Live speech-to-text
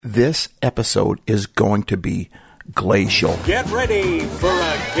This episode is going to be glacial. Get ready for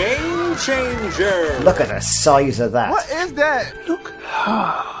a game changer. Look at the size of that. What is that? Look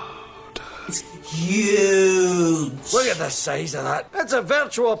hard. It's huge. Look at the size of that. It's a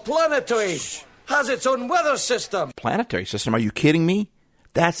virtual planetoid. Has its own weather system. Planetary system? Are you kidding me?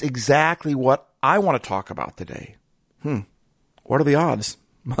 That's exactly what I want to talk about today. What are the odds?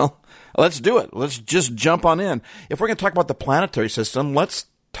 Well, let's do it. Let's just jump on in. If we're going to talk about the planetary system, let's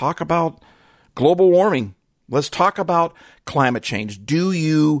talk about global warming. Let's talk about climate change. Do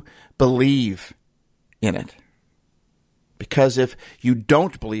you believe in it? Because if you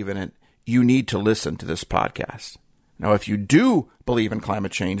don't believe in it, you need to listen to this podcast. Now, if you do believe in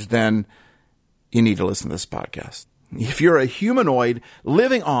climate change, then you need to listen to this podcast. If you're a humanoid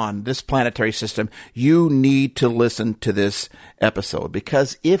living on this planetary system, you need to listen to this episode.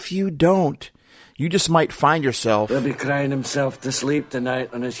 Because if you don't, you just might find yourself... He'll be crying himself to sleep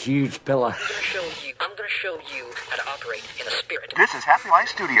tonight on his huge pillow. I'm gonna show you how to operate in a spirit. This is Happy Life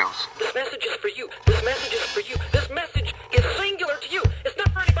Studios. This message is for you. This message is for you. This message is singular to you. It's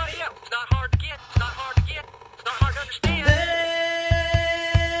not for anybody else. It's not hard to get. It's not hard to get. It's not hard to understand.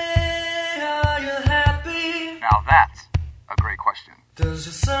 Hey, are you happy? Now that's a great question. Does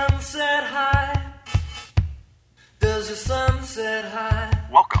your sun set high? Does your sun set high?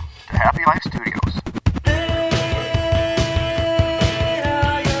 Welcome to Happy Life Studios.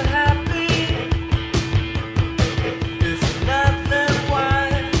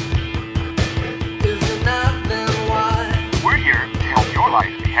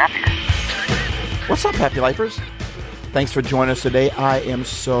 Happier. What's up, Happy Lifers? Thanks for joining us today. I am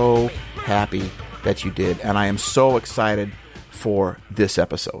so happy that you did, and I am so excited for this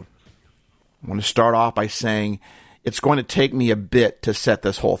episode. I want to start off by saying it's going to take me a bit to set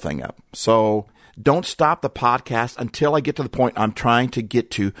this whole thing up. So don't stop the podcast until I get to the point I'm trying to get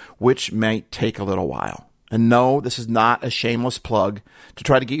to, which may take a little while. And no, this is not a shameless plug to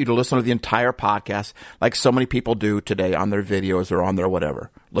try to get you to listen to the entire podcast like so many people do today on their videos or on their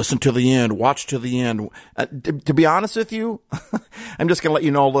whatever. Listen to the end, watch to the end. To be honest with you, I'm just going to let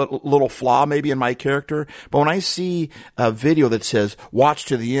you know a little flaw maybe in my character. But when I see a video that says watch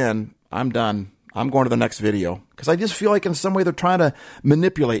to the end, I'm done. I'm going to the next video because I just feel like in some way they're trying to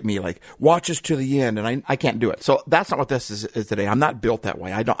manipulate me, like watch us to the end, and I can't do it. So that's not what this is today. I'm not built that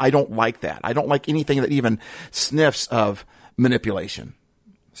way. I don't like that. I don't like anything that even sniffs of manipulation.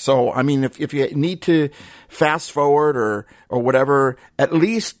 So, I mean, if you need to fast forward or whatever, at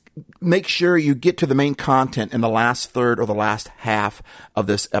least make sure you get to the main content in the last third or the last half of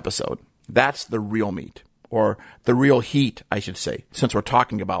this episode. That's the real meat, or the real heat, I should say, since we're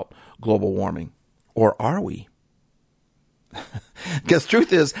talking about global warming. Or are we? Because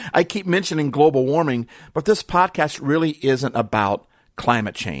truth is, I keep mentioning global warming, but this podcast really isn't about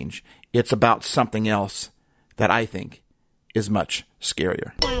climate change. It's about something else that I think is much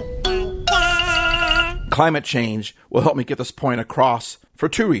scarier. Climate change will help me get this point across for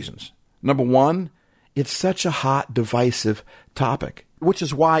two reasons. Number one, it's such a hot, divisive topic, which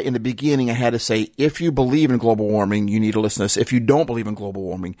is why in the beginning I had to say, if you believe in global warming, you need to listen to this. If you don't believe in global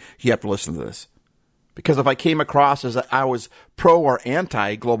warming, you have to listen to this. Because if I came across as I was pro or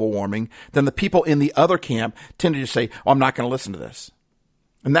anti global warming, then the people in the other camp tended to say, I'm not going to listen to this.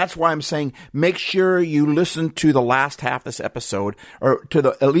 And that's why I'm saying, make sure you listen to the last half of this episode, or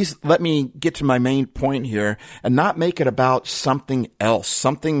at least let me get to my main point here and not make it about something else,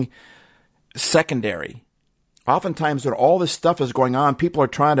 something secondary. Oftentimes when all this stuff is going on, people are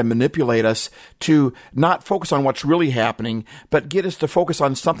trying to manipulate us to not focus on what's really happening, but get us to focus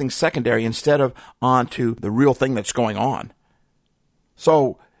on something secondary instead of onto the real thing that's going on.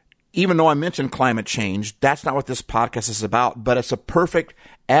 So even though I mentioned climate change, that's not what this podcast is about, but it's a perfect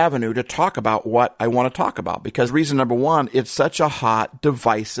avenue to talk about what I want to talk about. Because reason number one, it's such a hot,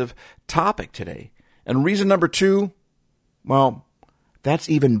 divisive topic today. And reason number two, well, that's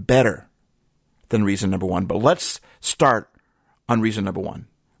even better than reason number one. But let's start on reason number one,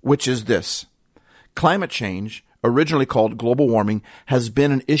 which is this. Climate change, originally called global warming, has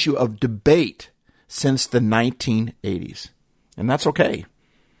been an issue of debate since the 1980s. And that's okay.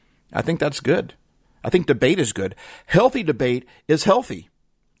 I think that's good. I think debate is good. Healthy debate is healthy,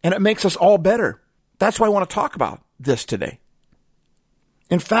 and it makes us all better. That's why I want to talk about this today.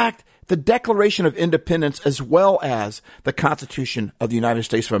 In fact, the Declaration of Independence as well as the Constitution of the United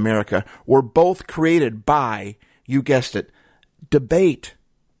States of America were both created by, you guessed it, debate.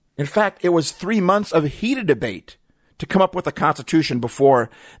 In fact, it was 3 months of heated debate to come up with a Constitution before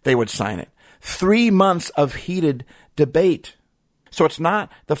they would sign it. 3 months of heated debate. So it's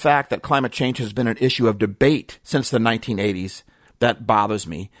not the fact that climate change has been an issue of debate since the 1980s, that bothers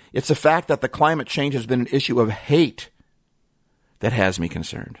me. It's the fact that the climate change has been an issue of hate that has me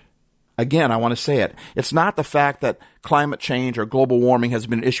concerned. Again, I want to say it. It's not the fact that climate change or global warming has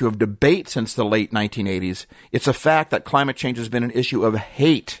been an issue of debate since the late 1980s. It's the fact that climate change has been an issue of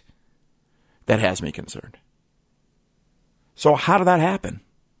hate that has me concerned. So how did that happen?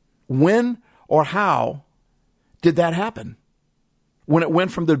 When or how did that happen? When it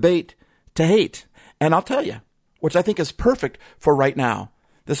went from debate to hate. And I'll tell you, which I think is perfect for right now.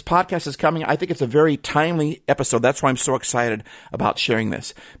 This podcast is coming. I think it's a very timely episode. That's why I'm so excited about sharing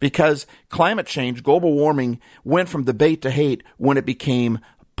this. Because climate change, global warming, went from debate to hate when it became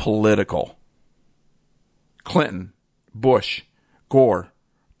political. Clinton, Bush, Gore,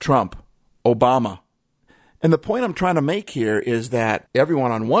 Trump, Obama. And the point I'm trying to make here is that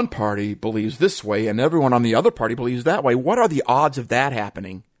everyone on one party believes this way and everyone on the other party believes that way. What are the odds of that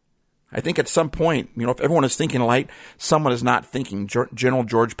happening? I think at some point, if everyone is thinking alike, someone is not thinking. General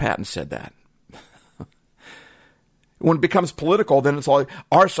George Patton said that. When it becomes political, then it's all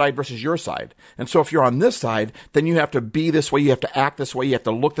our side versus your side. And so if you're on this side, then you have to be this way, you have to act this way, you have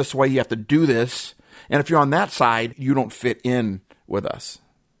to look this way, you have to do this. And if you're on that side, you don't fit in with us.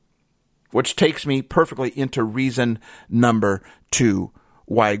 Which takes me perfectly into reason number 2,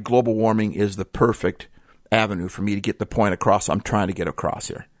 why global warming is the perfect avenue for me to get the point across I'm trying to get across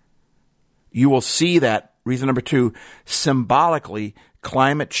here. You will see that, reason number 2, symbolically,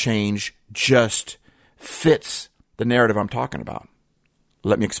 climate change just fits the narrative I'm talking about.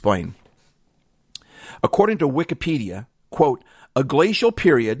 Let me explain. According to Wikipedia, quote, a glacial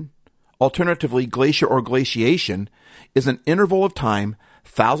period, alternatively glacier or glaciation, is an interval of time,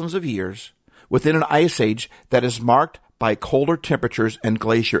 thousands of years, within an ice age that is marked by colder temperatures and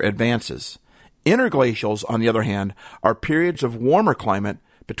glacier advances. Interglacials, on the other hand, are periods of warmer climate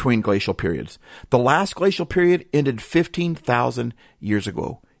between glacial periods. The last glacial period ended 15,000 years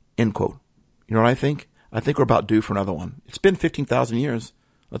ago, end quote. You know what I think? I think we're about due for another one. It's been 15,000 years.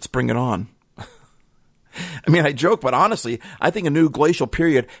 Let's bring it on. I mean, I joke, but honestly, I think a new glacial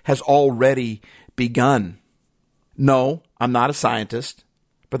period has already begun. No, I'm not a scientist,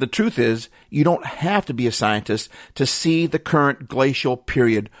 but the truth is, you don't have to be a scientist to see the current glacial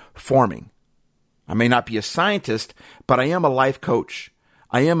period forming. I may not be a scientist, but I am a life coach.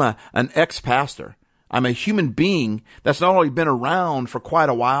 I am an ex-pastor. I'm a human being that's not only been around for quite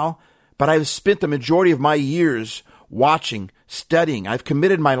a while, but I've spent the majority of my years watching, studying. I've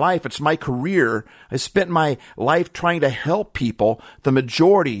committed my life. It's my career. I spent my life trying to help people the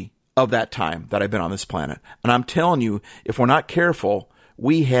majority of that time that I've been on this planet. And I'm telling you, if we're not careful,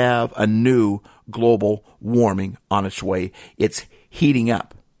 we have a new global warming on its way. It's heating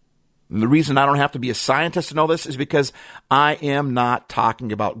up. And the reason I don't have to be a scientist to know this is because I am not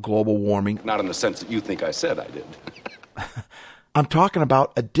talking about global warming. Not in the sense that you think I said I did. I'm talking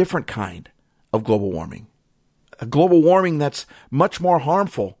about a different kind of global warming. A global warming that's much more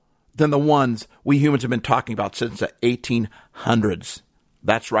harmful than the ones we humans have been talking about since the 1800s.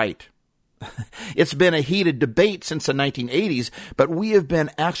 That's right. It's been a heated debate since the 1980s, but we have been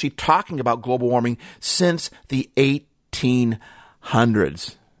actually talking about global warming since the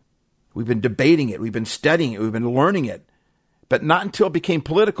 1800s. We've been debating it. We've been studying it. We've been learning it. But not until it became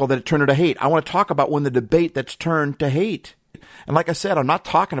political that it turned into hate. I want to talk about when the debate that's turned to hate. And like I said, I'm not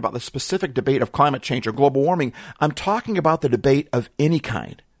talking about the specific debate of climate change or global warming. I'm talking about the debate of any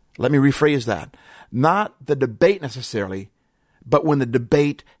kind. Let me rephrase that. Not the debate necessarily, but when the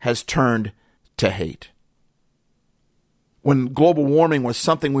debate has turned to hate. When global warming was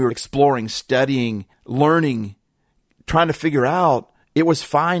something we were exploring, studying, learning, trying to figure out, it was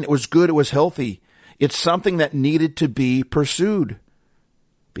fine, it was good, it was healthy. It's something that needed to be pursued.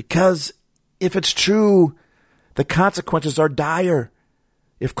 Because if it's true, the consequences are dire.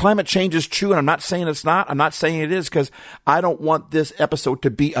 If climate change is true, and I'm not saying it's not, I'm not saying it is, because I don't want this episode to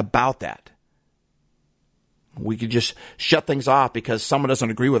be about that. We could just shut things off because someone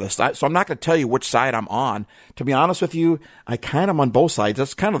doesn't agree with us. So I'm not going to tell you which side I'm on. To be honest with you, I kind of am on both sides.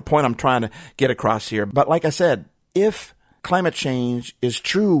 That's kind of the point I'm trying to get across here. But like I said, if climate change is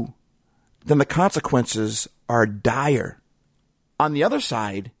true, then the consequences are dire. On the other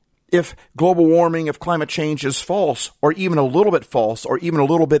side, if global warming, if climate change is false, or even a little bit false, or even a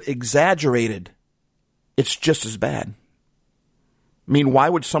little bit exaggerated, it's just as bad. I mean, why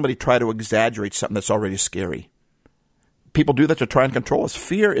would somebody try to exaggerate something that's already scary? People do that to try and control us.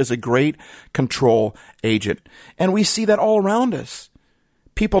 Fear is a great control agent. And we see that all around us.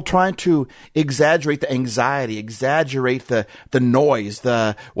 People trying to exaggerate the anxiety, exaggerate the noise,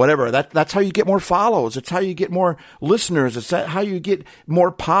 the whatever. That's how you get more follows. It's how you get more listeners. It's how you get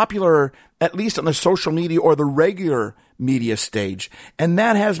more popular, at least on the social media or the regular media stage. And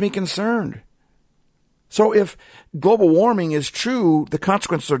that has me concerned. So if global warming is true, the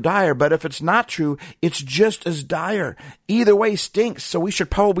consequences are dire. But if it's not true, it's just as dire. Either way stinks. So we should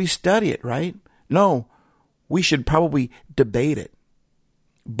probably study it, right? No, we should probably debate it.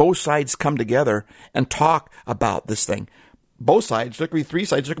 Both sides come together and talk about this thing. Both sides, there could be 3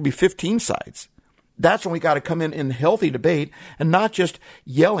 sides, there could be 15 sides. That's when we got to come in healthy debate and not just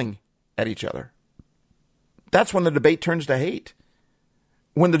yelling at each other. That's when the debate turns to hate.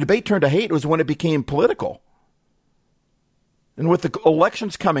 When the debate turned to hate was when it became political. And with the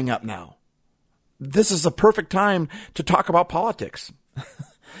elections coming up now, this is the perfect time to talk about politics.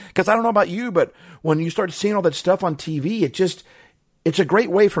 Because I don't know about you, but when you start seeing all that stuff on TV, it's a great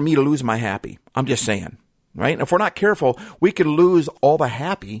way for me to lose my happy. I'm just saying, right? And if we're not careful, we could lose all the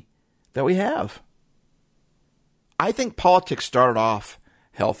happy that we have. I think politics started off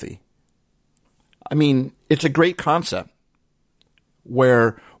healthy. I mean, it's a great concept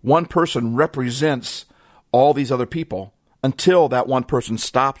where one person represents all these other people until that one person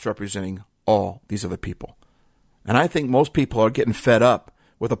stops representing all these other people. And I think most people are getting fed up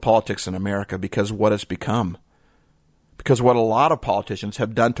with the politics in America because of what it's become. Because what a lot of politicians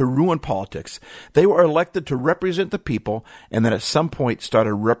have done to ruin politics. They were elected to represent the people and then at some point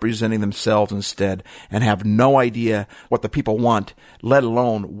started representing themselves instead and have no idea what the people want, let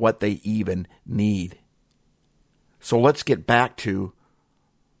alone what they even need. So let's get back to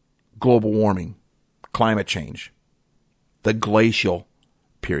global warming, climate change, the glacial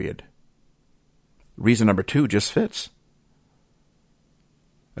period. Reason number 2 just fits.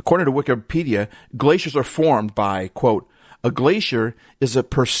 According to Wikipedia, glaciers are formed by, quote, a glacier is a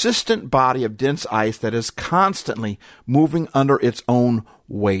persistent body of dense ice that is constantly moving under its own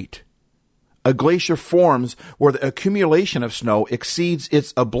weight. A glacier forms where the accumulation of snow exceeds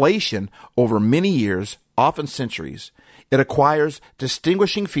its ablation over many years, often centuries. It acquires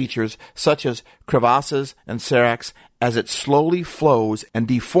distinguishing features such as crevasses and seracs as it slowly flows and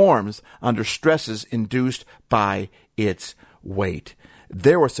deforms under stresses induced by its weight.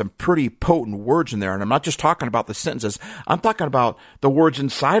 There were some pretty potent words in there, and I'm not just talking about the sentences. I'm talking about the words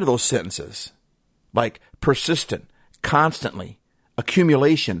inside of those sentences, like persistent, constantly,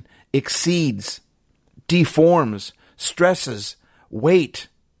 accumulation, exceeds, deforms, stresses, weight.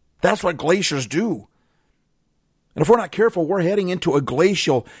 That's what glaciers do. And if we're not careful, we're heading into a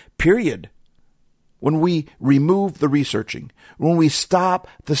glacial period when we remove the researching, when we stop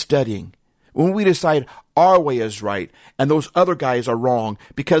the studying, when we decide our way is right and those other guys are wrong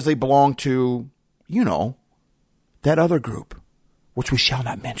because they belong to, that other group, which we shall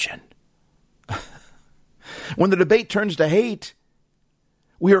not mention. When the debate turns to hate,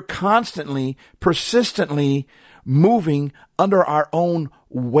 we are constantly, persistently moving under our own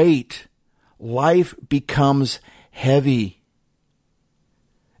weight. Life becomes heavy.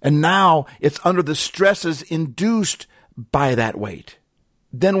 And now it's under the stresses induced by that weight.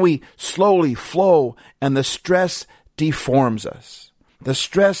 Then we slowly flow and the stress deforms us. The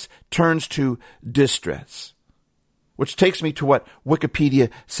stress turns to distress. Which takes me to what Wikipedia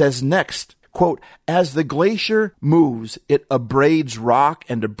says next. Quote, as the glacier moves, it abrades rock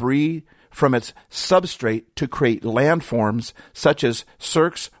and debris from its substrate to create landforms such as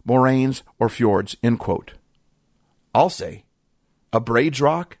cirques, moraines, or fjords, end quote. I'll say, abrades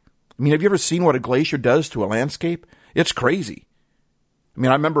rock? I mean, have you ever seen what a glacier does to a landscape? It's crazy. I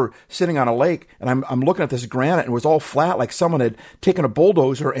mean, I remember sitting on a lake and I'm looking at this granite and it was all flat, like someone had taken a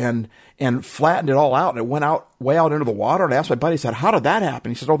bulldozer and flattened it all out and it went out way out into the water. And I asked my buddy, I said, how did that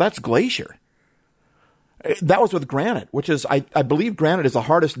happen? He said, oh, that's glacier. That was with granite, which is, I believe granite is the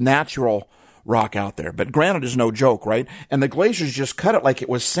hardest natural rock out there. But granite is no joke, right? And the glaciers just cut it like it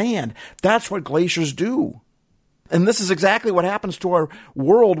was sand. That's what glaciers do. And this is exactly what happens to our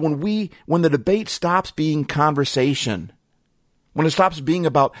world when the debate stops being conversation. When it stops being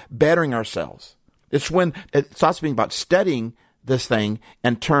about bettering ourselves. It's when it stops being about studying this thing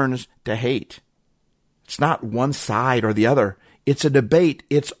and turns to hate. It's not one side or the other. It's a debate.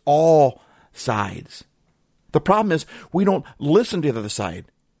 It's all sides. The problem is we don't listen to the other side.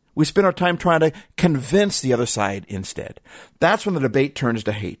 We spend our time trying to convince the other side instead. That's when the debate turns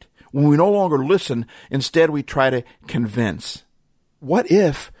to hate. When we no longer listen, instead we try to convince. What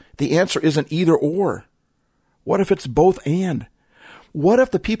if the answer isn't either or? What if it's both and? What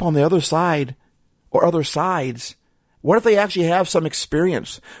if the people on the other side or other sides, what if they actually have some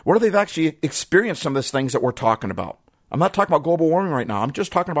experience? What if they've actually experienced some of these things that we're talking about? I'm not talking about global warming right now. I'm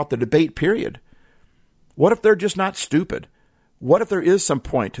just talking about the debate period. What if they're just not stupid? What if there is some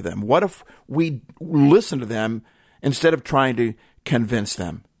point to them? What if we listen to them instead of trying to convince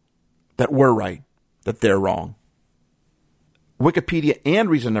them that we're right, that they're wrong? Wikipedia and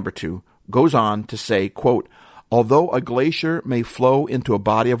reason number 2 goes on to say, quote, although a glacier may flow into a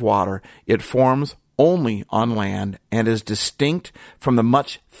body of water, it forms only on land and is distinct from the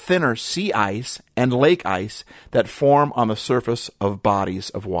much thinner sea ice and lake ice that form on the surface of bodies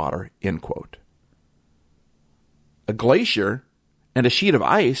of water, end quote. A glacier and a sheet of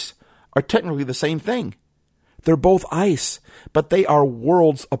ice are technically the same thing. They're both ice, but they are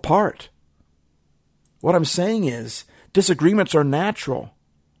worlds apart. What I'm saying is, disagreements are natural.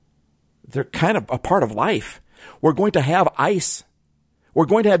 They're kind of a part of life. We're going to have ice. We're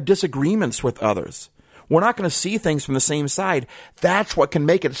going to have disagreements with others. We're not going to see things from the same side. That's what can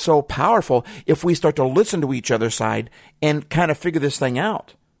make it so powerful if we start to listen to each other's side and kind of figure this thing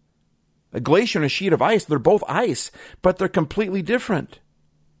out. A glacier and a sheet of ice, they're both ice, but they're completely different.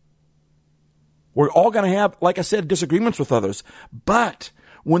 We're all going to have, like I said, disagreements with others. But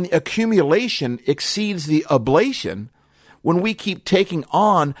when the accumulation exceeds the ablation, when we keep taking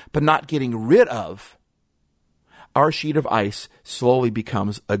on but not getting rid of, our sheet of ice slowly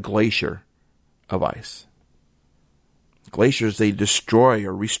becomes a glacier of ice. Glaciers, they destroy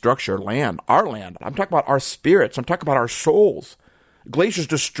or restructure land, our land. I'm talking about our spirits. I'm talking about our souls. Glaciers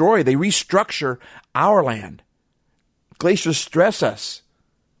destroy, they restructure our land. Glaciers stress us.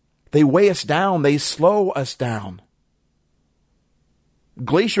 They weigh us down. They slow us down.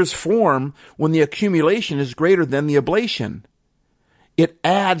 Glaciers form when the accumulation is greater than the ablation. It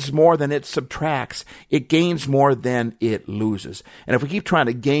adds more than it subtracts. It gains more than it loses. And if we keep trying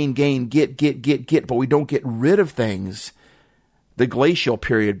to gain, get, but we don't get rid of things, the glacial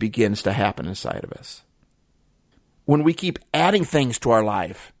period begins to happen inside of us. When we keep adding things to our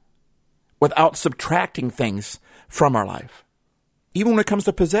life without subtracting things from our life, even when it comes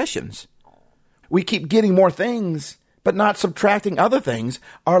to possessions, we keep getting more things but not subtracting other things,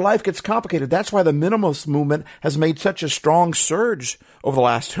 our life gets complicated. That's why the minimalist movement has made such a strong surge over the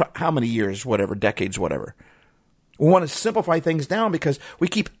last how many years, whatever, decades, whatever. We want to simplify things down because we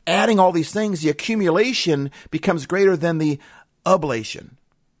keep adding all these things. The accumulation becomes greater than the ablation.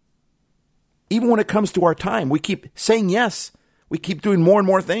 Even when it comes to our time, we keep saying yes. We keep doing more and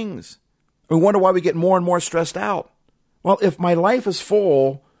more things. We wonder why we get more and more stressed out. Well, if my life is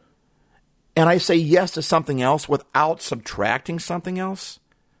full and I say yes to something else without subtracting something else,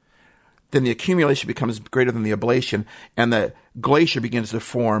 then the accumulation becomes greater than the ablation, and the glacier begins to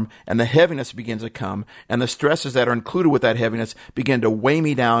form, and the heaviness begins to come, and the stresses that are included with that heaviness begin to weigh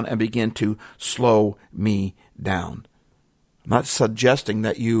me down and begin to slow me down. I'm not suggesting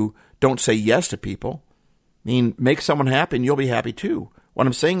that you don't say yes to people. I mean, make someone happy and you'll be happy too. What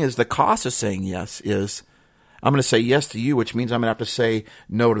I'm saying is the cost of saying yes is I'm going to say yes to you, which means I'm going to have to say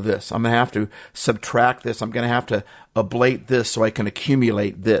no to this. I'm going to have to subtract this. I'm going to have to ablate this so I can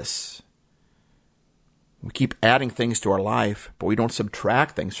accumulate this. We keep adding things to our life, but we don't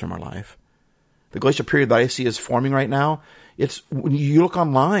subtract things from our life. The glacial period that I see is forming right now, it's when you look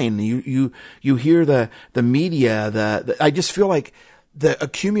online, you hear the media, I just feel like the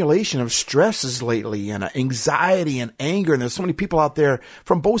accumulation of stresses lately and anxiety and anger, and there's so many people out there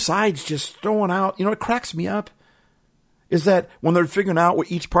from both sides just throwing out, it cracks me up, is that when they're figuring out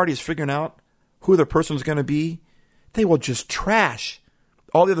what each party is figuring out, who their person is going to be, they will just trash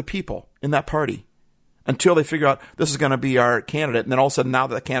all the other people in that party until they figure out this is going to be our candidate, and then all of a sudden now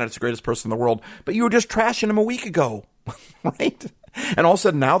that candidate's the greatest person in the world, but you were just trashing him a week ago, right? And all of a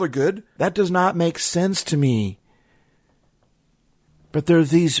sudden now they're good? That does not make sense to me. But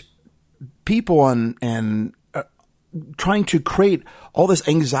there's these people and trying to create all this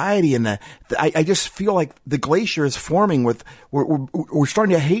anxiety, and I just feel like the glacier is forming with. We're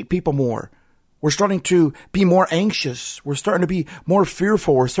starting to hate people more. We're starting to be more anxious. We're starting to be more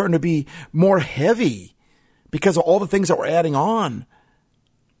fearful. We're starting to be more heavy because of all the things that we're adding on.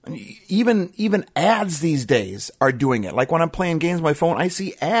 Even ads these days are doing it. Like when I'm playing games on my phone, I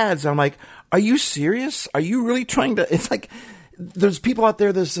see ads. And I'm like, are you serious? Are you really trying to? It's like. There's people out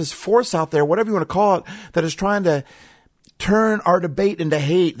there, there's this force out there, whatever you want to call it, that is trying to turn our debate into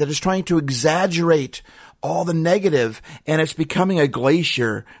hate, that is trying to exaggerate all the negative, and it's becoming a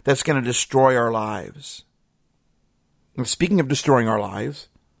glacier that's going to destroy our lives. And speaking of destroying our lives,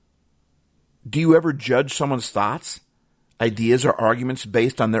 do you ever judge someone's thoughts, ideas, or arguments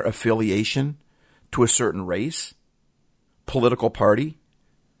based on their affiliation to a certain race, political party,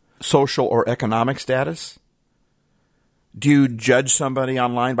 social or economic status? Do you judge somebody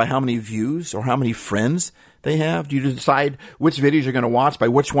online by how many views or how many friends they have? Do you decide which videos you're going to watch by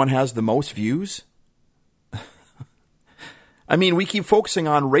which one has the most views? I mean, we keep focusing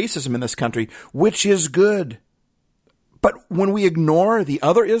on racism in this country, which is good. But when we ignore the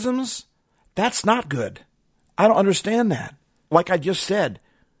other isms, that's not good. I don't understand that. like I just said,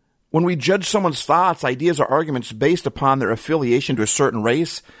 when we judge someone's thoughts, ideas, or arguments based upon their affiliation to a certain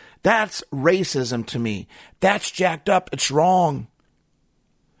race, that's racism to me. That's jacked up. It's wrong.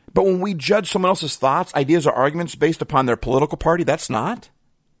 But when we judge someone else's thoughts, ideas, or arguments based upon their political party, that's not.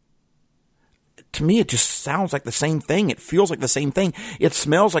 To me, it just sounds like the same thing. It feels like the same thing. It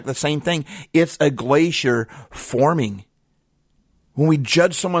smells like the same thing. It's a glacier forming. When we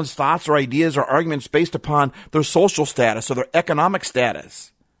judge someone's thoughts or ideas or arguments based upon their social status or their economic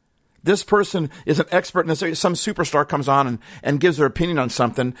status, this person is an expert in this area. Some superstar comes on and gives their opinion on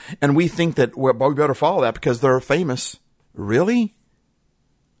something, and we think that we better follow that because they're famous. Really?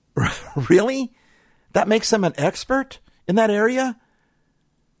 Really? That makes them an expert in that area?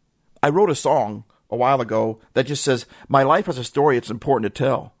 I wrote a song a while ago that just says, my life is a story it's important to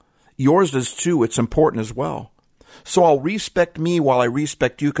tell. Yours is too. It's important as well. So I'll respect me while I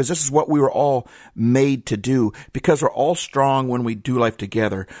respect you, because this is what we were all made to do, because we're all strong when we do life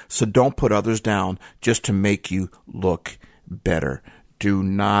together. So don't put others down just to make you look better. Do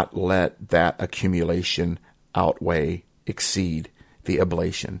not let that accumulation exceed the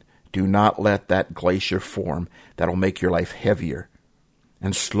ablation. Do not let that glacier form that'll make your life heavier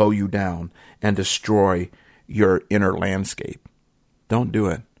and slow you down and destroy your inner landscape. Don't do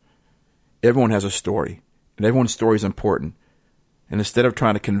it. Everyone has a story. And everyone's story is important. And instead of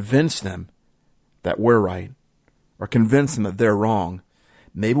trying to convince them that we're right or convince them that they're wrong,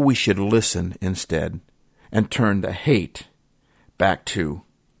 maybe we should listen instead and turn the hate back to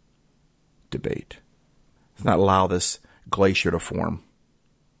debate. Let's not allow this glacier to form.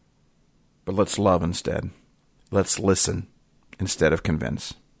 But let's love instead. Let's listen instead of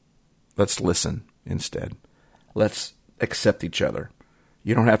convince. Let's listen instead. Let's accept each other.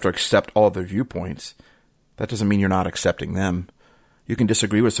 You don't have to accept all of their viewpoints. That doesn't mean you're not accepting them. You can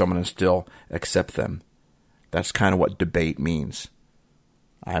disagree with someone and still accept them. That's kind of what debate means.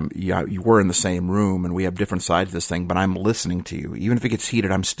 We're in the same room and we have different sides of this thing, but I'm listening to you. Even if it gets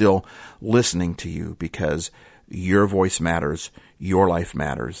heated, I'm still listening to you because your voice matters. Your life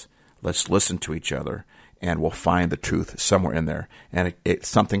matters. Let's listen to each other and we'll find the truth somewhere in there. And it's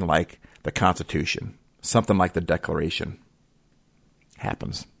something like the Constitution, something like the Declaration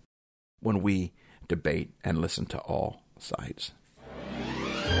happens when we debate and listen to all sides.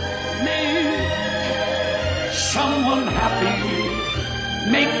 Make someone happy.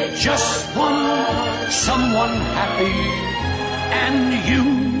 Make just someone happy. And you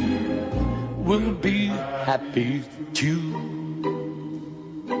will be happy too.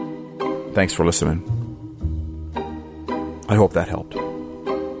 Thanks for listening. I hope that helped.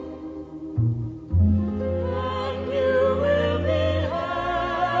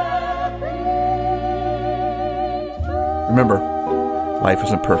 Remember, life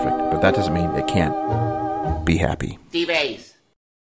isn't perfect, but that doesn't mean it can't be happy. Stevie.